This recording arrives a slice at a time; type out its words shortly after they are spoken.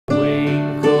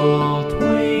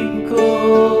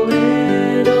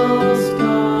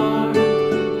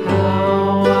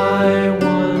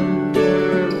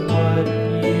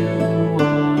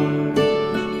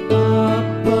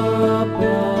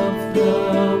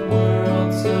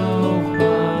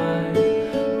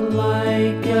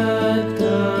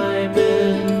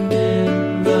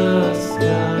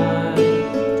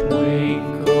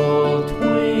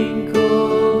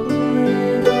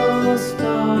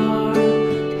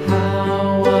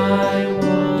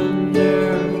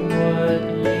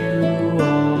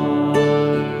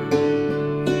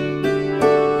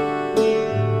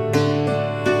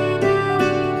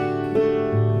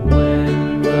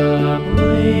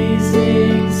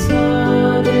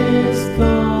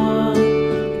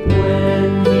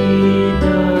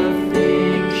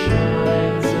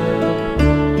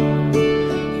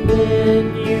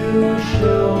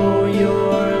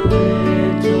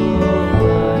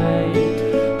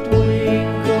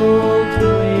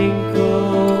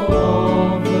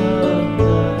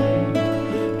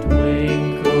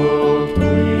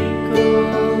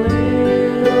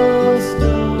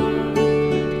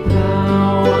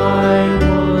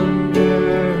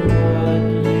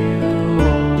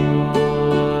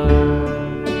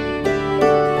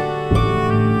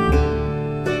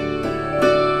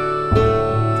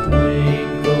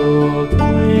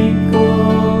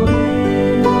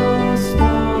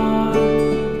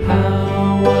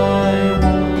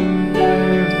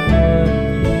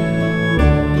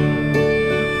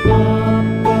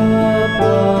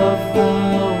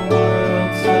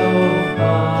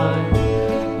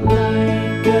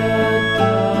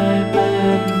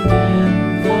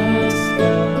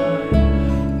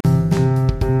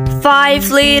Five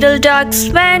little ducks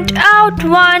went out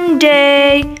one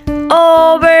day,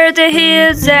 over the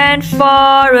hills and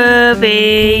far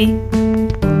away.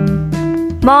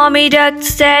 Mommy duck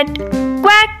said,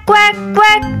 "Quack, quack,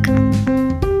 quack,"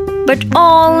 but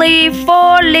only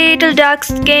four little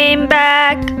ducks came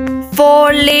back.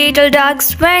 Four little ducks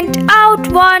went out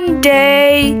one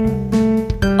day,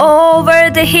 over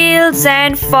the hills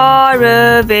and far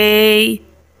away.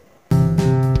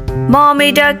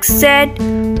 Mommy duck said,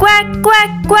 "Quack,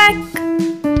 quack, quack,"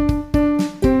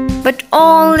 but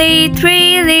only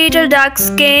three little ducks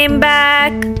came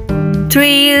back.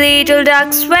 Three little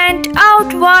ducks went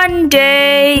out one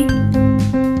day,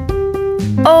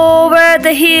 over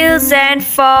the hills and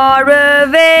far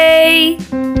away.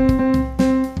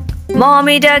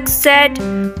 Mommy duck said,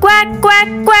 "Quack,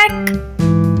 quack, quack,"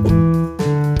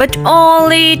 but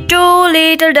only two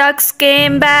little ducks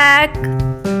came back.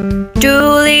 Two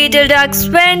little ducks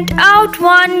went out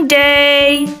one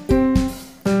day,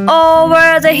 over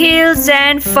the hills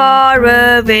and far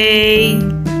away.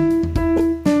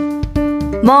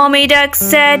 Mommy duck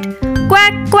said,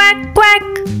 "Quack, quack, quack,"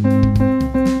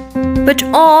 but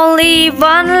only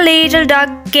one little duck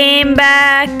came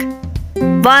back.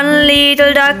 One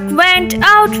little duck went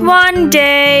out one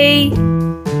day,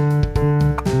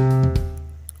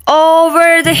 over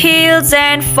the hills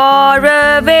and far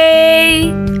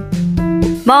away.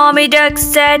 Mommy duck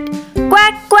said,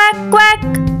 "Quack, quack, quack,"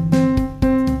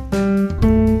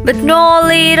 but no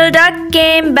little duck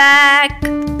came back.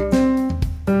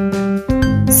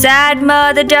 Sad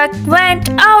mother duck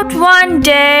went out one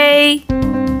day,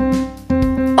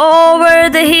 over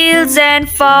the hills and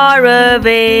far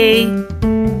away.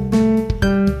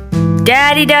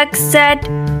 Daddy duck said,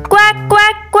 "Quack,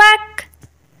 quack, quack,"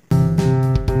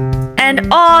 and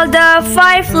all the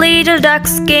five little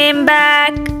ducks came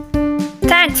back.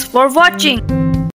 Thanks for watching.